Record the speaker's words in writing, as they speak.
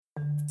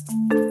Hi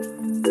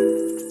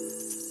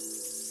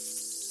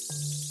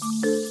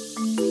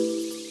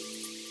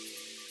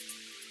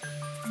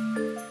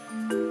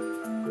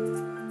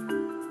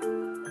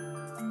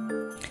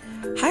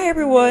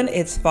everyone,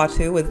 it's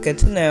Fatu with Good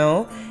to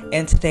Know,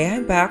 and today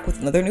I'm back with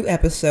another new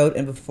episode.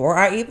 And before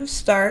I even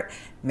start,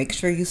 make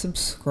sure you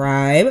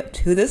subscribe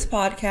to this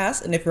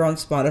podcast, and if you're on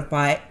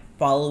Spotify,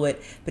 follow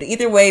it. But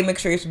either way, make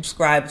sure you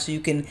subscribe so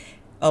you can,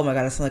 oh my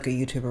god, I sound like a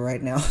YouTuber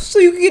right now, so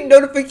you can get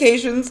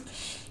notifications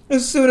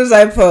as soon as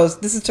I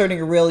post. This is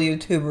turning a real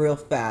YouTube real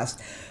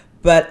fast.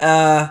 But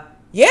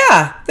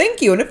yeah,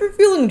 thank you. And if you're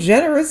feeling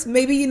generous,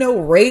 maybe,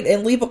 rate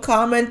and leave a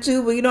comment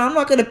too, but I'm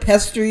not going to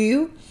pester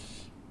you.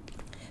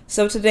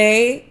 So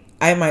today,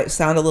 I might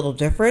sound a little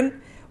different.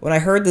 When I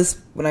heard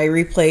this, when I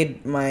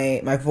replayed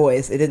my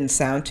voice, it didn't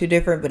sound too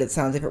different, but it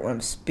sounds different when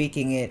I'm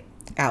speaking it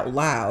out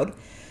loud.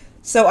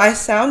 So I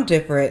sound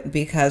different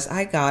because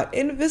I got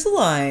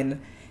Invisalign.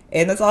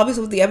 And that's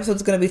obviously what the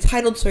episode's going to be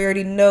titled, so you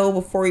already know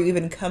before you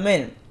even come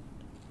in.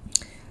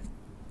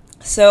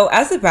 So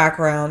as a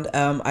background,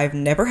 I've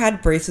never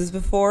had braces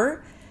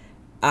before.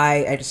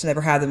 I just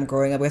never had them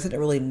growing up. I guess I didn't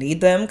really need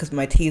them because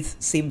my teeth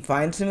seemed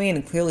fine to me,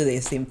 and clearly they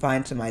seemed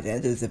fine to my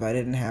dentist if I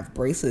didn't have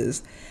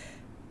braces.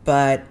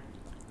 But,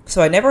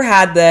 so I never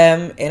had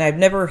them, and I've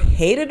never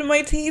hated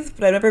my teeth,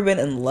 but I've never been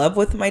in love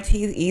with my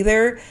teeth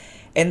either.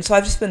 And so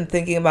I've just been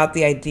thinking about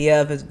the idea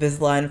of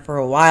Invisalign for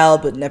a while,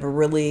 but never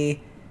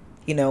really,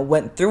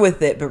 went through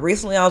with it. But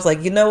recently I was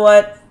like, you know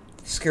what?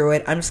 Screw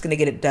it. I'm just going to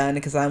get it done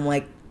because I'm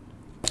like,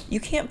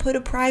 you can't put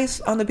a price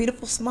on the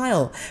beautiful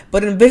smile,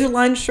 but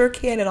Invisalign sure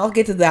can, and I'll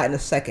get to that in a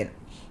second.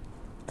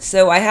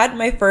 So I had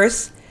my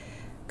first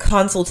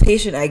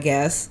consultation, I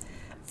guess,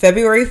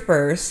 February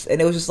 1st, and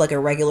it was just like a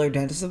regular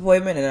dentist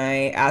appointment, and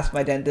I asked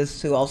my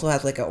dentist, who also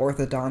has like an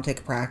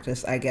orthodontic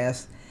practice, I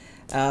guess,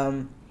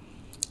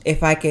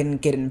 if I can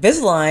get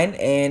Invisalign,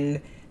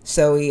 and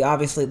so he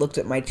obviously looked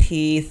at my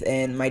teeth,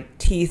 and my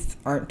teeth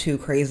aren't too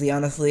crazy,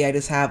 honestly. I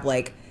just have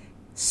like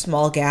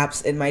small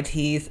gaps in my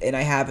teeth, and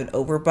I have an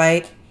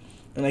overbite,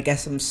 and I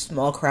guess some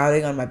small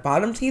crowding on my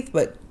bottom teeth,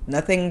 but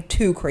nothing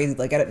too crazy.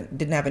 Like I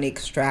didn't have any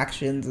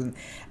extractions, and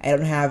I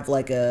don't have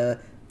like a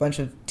bunch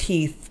of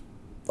teeth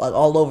like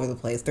all over the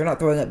place. They're not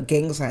throwing up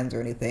gang signs or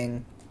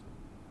anything.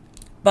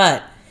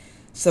 But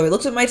so he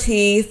looked at my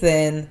teeth,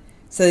 and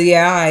so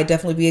yeah, I'd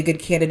definitely be a good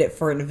candidate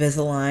for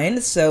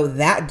Invisalign. So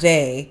that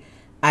day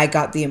I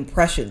got the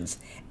impressions.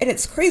 And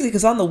it's crazy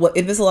because on the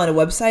Invisalign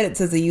website, it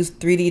says they use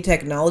 3D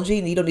technology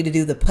and you don't need to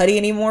do the putty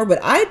anymore. But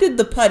I did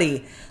the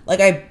putty.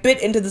 Like, I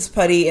bit into this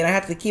putty and I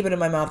had to keep it in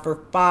my mouth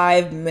for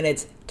 5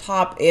 minutes,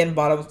 top and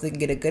bottom, so they can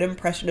get a good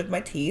impression of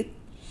my teeth.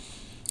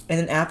 And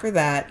then after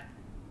that,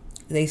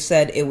 they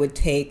said it would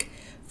take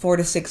 4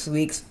 to 6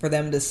 weeks for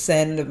them to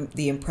send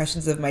the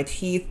impressions of my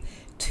teeth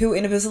to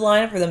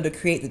Invisalign for them to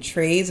create the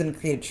trays and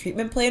create a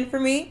treatment plan for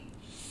me.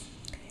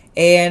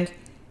 And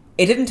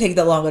it didn't take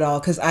that long at all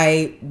because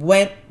I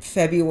went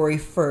February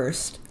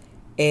 1st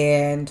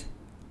and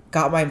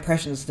got my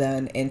impressions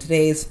done. And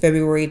today's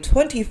February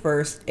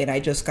 21st and I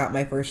just got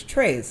my first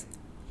trays.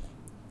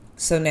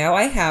 So now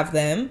I have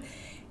them.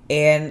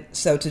 And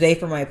so today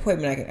for my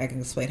appointment, I can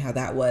explain how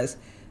that was.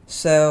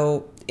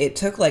 So it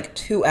took like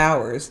 2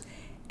 hours.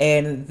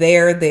 And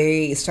there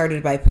they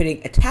started by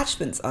putting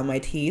attachments on my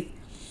teeth.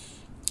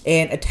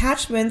 And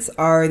attachments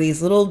are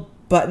these little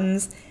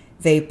buttons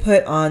they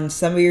put on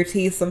some of your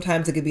teeth.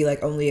 Sometimes it could be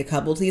like only a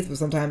couple teeth, but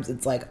sometimes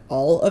it's like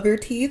all of your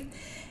teeth.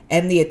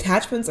 And the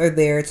attachments are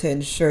there to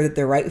ensure that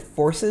the right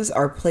forces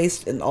are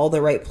placed in all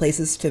the right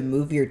places to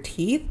move your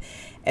teeth.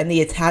 And the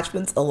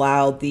attachments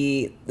allow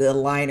the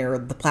liner,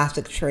 the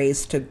plastic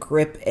trays, to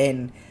grip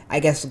and,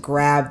 I guess,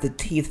 grab the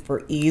teeth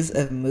for ease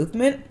of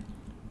movement.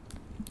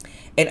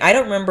 And I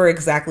don't remember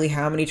exactly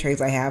how many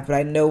trays I have, but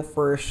I know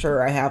for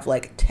sure I have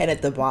like 10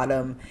 at the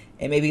bottom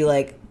and maybe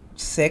like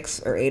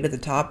 6 or 8 at the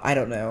top. I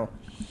don't know.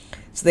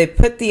 So they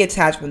put the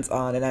attachments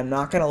on, and I'm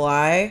not gonna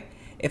lie,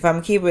 if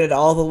I'm keeping it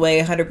all the way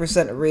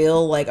 100%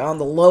 real, like on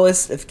the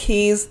lowest of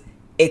keys,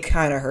 it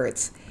kind of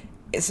hurts.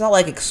 It's not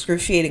like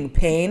excruciating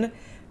pain,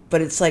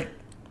 but it's like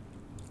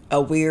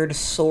a weird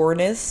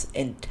soreness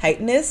and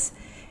tightness.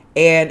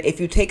 And if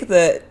you take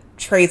the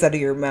trays out of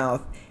your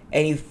mouth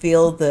and you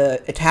feel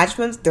the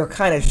attachments, they're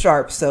kind of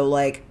sharp, so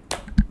like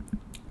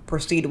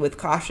proceed with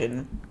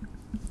caution.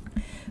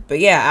 But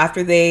yeah,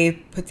 after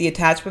they put the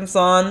attachments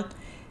on,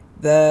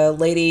 the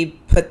lady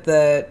put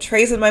the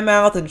trays in my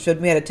mouth and showed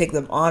me how to take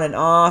them on and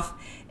off,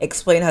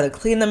 explained how to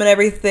clean them and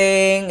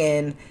everything,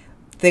 and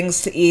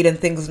things to eat and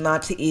things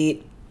not to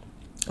eat.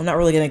 I'm not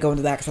really going to go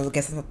into that because I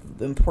guess that's not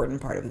the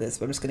important part of this,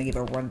 but I'm just going to give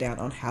a rundown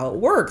on how it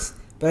works.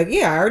 But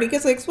yeah, I already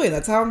guess I explained.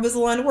 That's how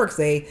Invisalign works.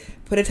 They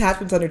put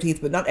attachments on your teeth,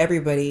 but not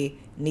everybody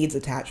needs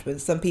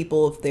attachments. Some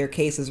people, if their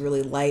case is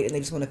really light and they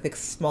just want to fix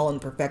small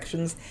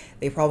imperfections,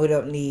 they probably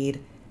don't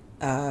need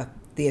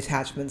the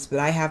attachments. But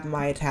I have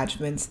my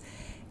attachments,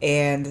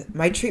 and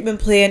my treatment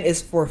plan is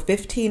for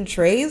 15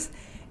 trays,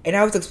 and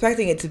I was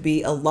expecting it to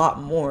be a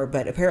lot more,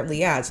 but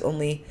apparently, yeah, it's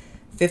only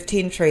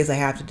 15 trays I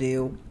have to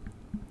do.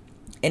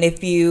 And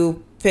if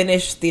you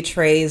finish the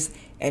trays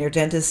and your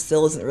dentist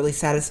still isn't really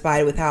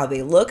satisfied with how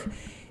they look,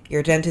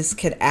 your dentist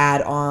can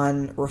add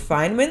on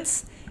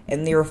refinements,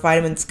 and the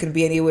refinements can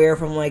be anywhere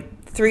from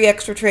like 3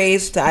 extra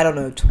trays to, I don't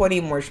know,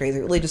 20 more trays. It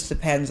really just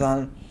depends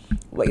on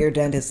what your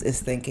dentist is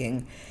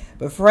thinking.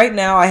 But for right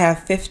now, I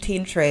have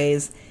 15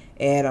 trays,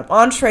 and I'm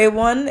on tray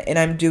 1, and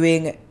I'm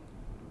doing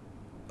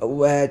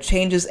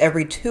changes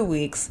every 2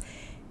 weeks.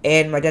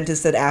 And my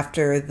dentist said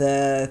after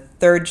the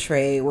 3rd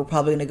tray, we're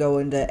probably going to go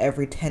into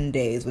every 10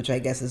 days, which I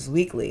guess is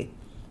weekly.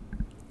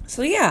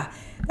 So yeah,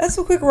 that's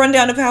a quick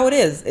rundown of how it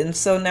is. And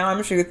so now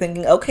I'm sure you're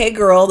thinking, okay,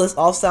 girl, this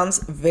all sounds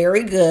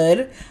very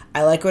good.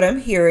 I like what I'm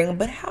hearing,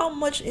 but how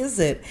much is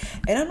it?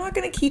 And I'm not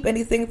going to keep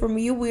anything from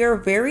you. We are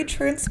very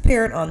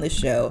transparent on this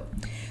show.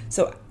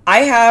 So I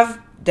have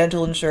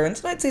dental insurance,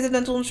 and I'd say the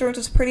dental insurance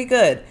is pretty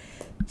good.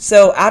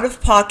 So out of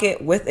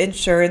pocket with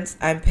insurance,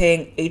 I'm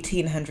paying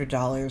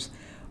 $1,800,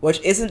 which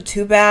isn't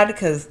too bad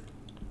because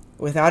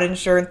without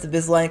insurance, the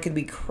Invisalign can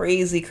be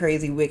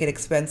crazy, wicked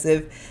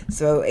expensive.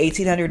 So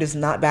 $1,800 is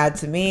not bad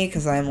to me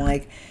because I'm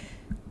like,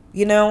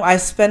 I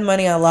spend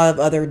money on a lot of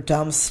other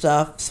dumb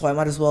stuff, so I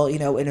might as well,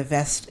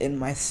 invest in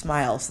my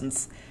smile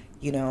since,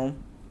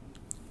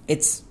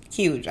 it's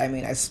huge. I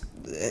mean,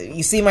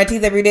 you see my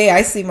teeth every day.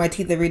 I see my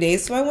teeth every day,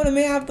 so I want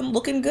to have them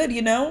looking good,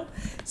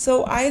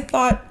 So I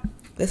thought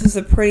this is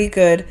a pretty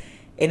good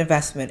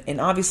investment, and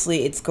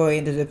obviously it's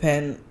going to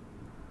depend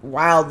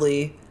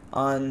wildly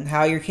on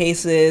how your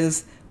case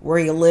is, where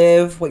you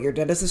live, what your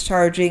dentist is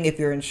charging, if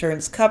your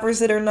insurance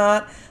covers it or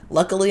not.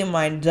 Luckily,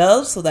 mine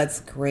does, so that's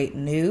great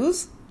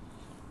news.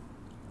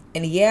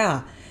 And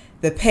yeah,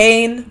 the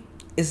pain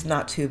is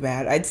not too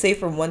bad. I'd say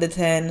from 1 to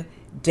 10,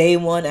 day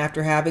 1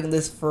 after having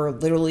this for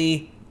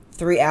literally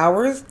 3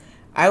 hours,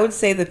 I would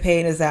say the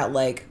pain is at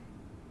like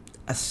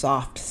a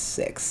soft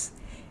 6.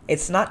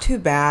 It's not too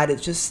bad.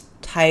 It's just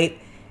tight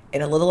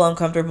and a little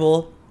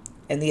uncomfortable,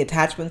 and the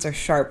attachments are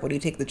sharp when you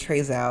take the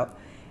trays out.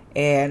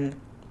 And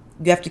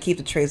you have to keep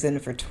the trays in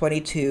for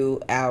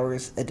 22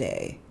 hours a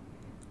day.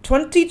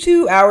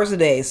 22 hours a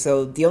day.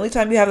 So the only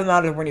time you have them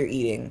out is when you're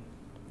eating.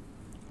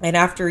 And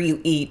after you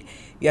eat,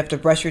 you have to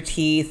brush your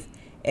teeth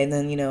and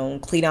then,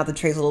 clean out the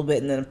trays a little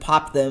bit and then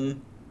pop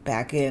them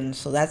back in.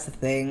 So that's the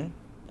thing.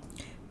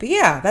 But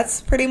yeah, that's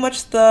pretty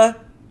much the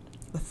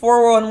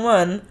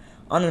 411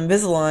 on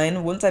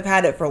Invisalign. Once I've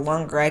had it for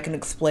longer, I can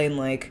explain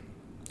like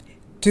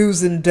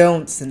do's and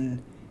don'ts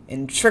and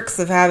tricks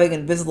of having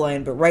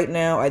Invisalign. But right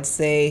now, I'd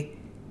say,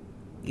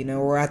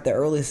 we're at the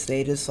early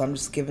stages, so I'm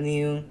just giving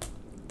you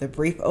the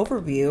brief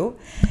overview.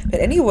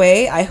 But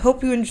anyway, I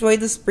hope you enjoyed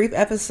this brief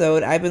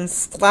episode. I've been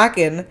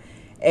slacking,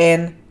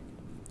 and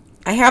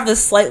I have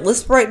this slight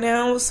lisp right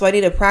now, so I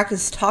need to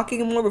practice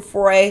talking more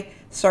before I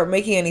start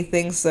making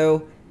anything,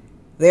 so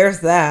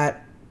there's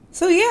that.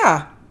 So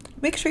yeah,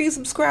 make sure you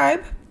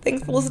subscribe.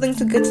 Thanks for listening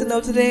to Good to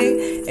Know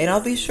today, and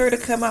I'll be sure to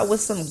come out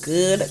with some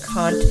good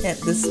content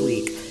this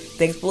week.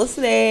 Thanks for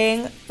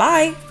listening.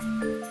 Bye.